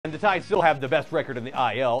And the Tides still have the best record in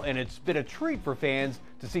the IL, and it's been a treat for fans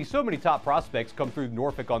to see so many top prospects come through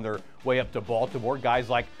Norfolk on their way up to Baltimore. Guys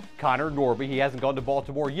like Connor Norby, he hasn't gone to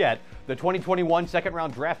Baltimore yet. The 2021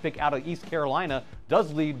 second-round draft pick out of East Carolina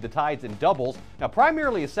does lead the Tides in doubles. Now,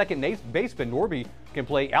 primarily a second baseman, Norby can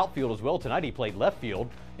play outfield as well. Tonight he played left field.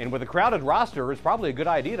 And with a crowded roster, it's probably a good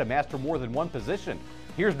idea to master more than one position.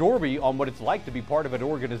 Here's Norby on what it's like to be part of an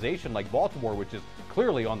organization like Baltimore, which is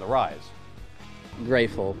clearly on the rise.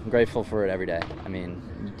 Grateful for it every day. I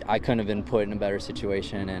mean, I couldn't have been put in a better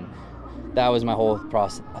situation, and that was my whole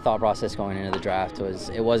thought process going into the draft.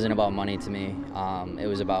 It wasn't about money to me. It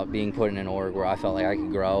was about being put in an org where I felt like I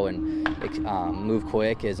could grow and move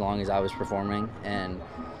quick as long as I was performing, and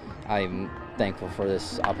I'm thankful for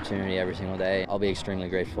this opportunity every single day. I'll be extremely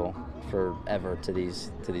grateful forever to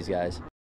these guys.